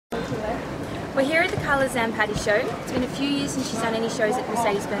We're here at the Keller and Patty show. It's been a few years since she's done any shows at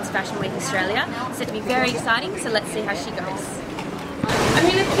Mercedes-Benz Fashion Week Australia. It's set to be very exciting, so let's see how she goes. I'm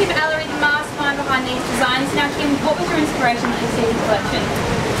here with Kim Ellery, the mastermind behind these designs. Now Kim, what was your inspiration for this season's collection?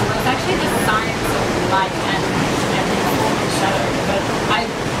 It's actually the science of light and shadow, but I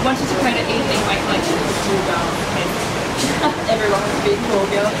wanted to create an evening wear collection for two girls. Everyone was a big cool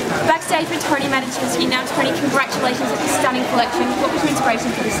girl. Backstage with Tony Matichowski. Now Tony, congratulations on this stunning collection. What was your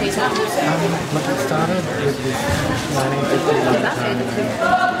inspiration for this season? Look, it started with this 1950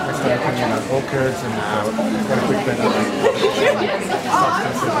 I started putting in orchids and got a quick bit of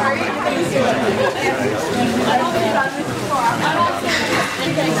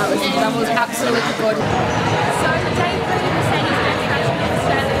That was absolutely gorgeous. So today we're at Mercedes-Benz Fashion Week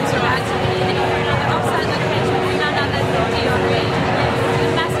Australia in Australia, and you're in another off-site location with none other than Dion Reed. With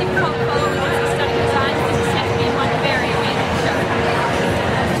a massive cult following and some stunning designs, this is set to be one very amazing show.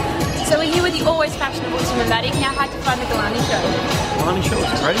 So we here with the always fashionable Tim and Maddie. Now how'd you find the Galani show? Galani show was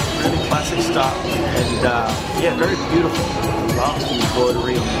great, really classic stuff, and yeah, very beautiful. Love the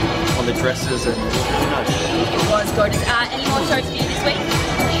embroidery on the dresses, and who knows. It was gorgeous. Any more shows for you this week?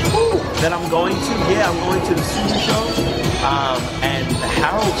 That I'm going to, yeah, I'm going to the Susan show and the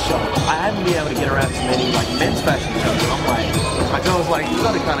Harold show. I haven't been able to get around to many like men's fashion shows. I'm like, my girl's like, you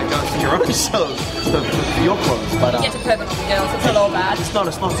got to kind of go to your own shows for your clothes. But You get to pervert on the girls. It's not all bad. it's not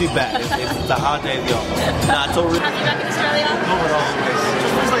too bad. It's a hard day of the office. Nah, it's all really. Happy back in Australia? Not at all. It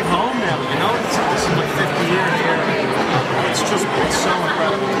just feels like home now, you know? This is like 50 years here. It's so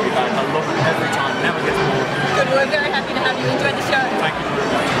incredible to be back. I love it every time. Never gets bored. Good. We're very happy to have you. Enjoy the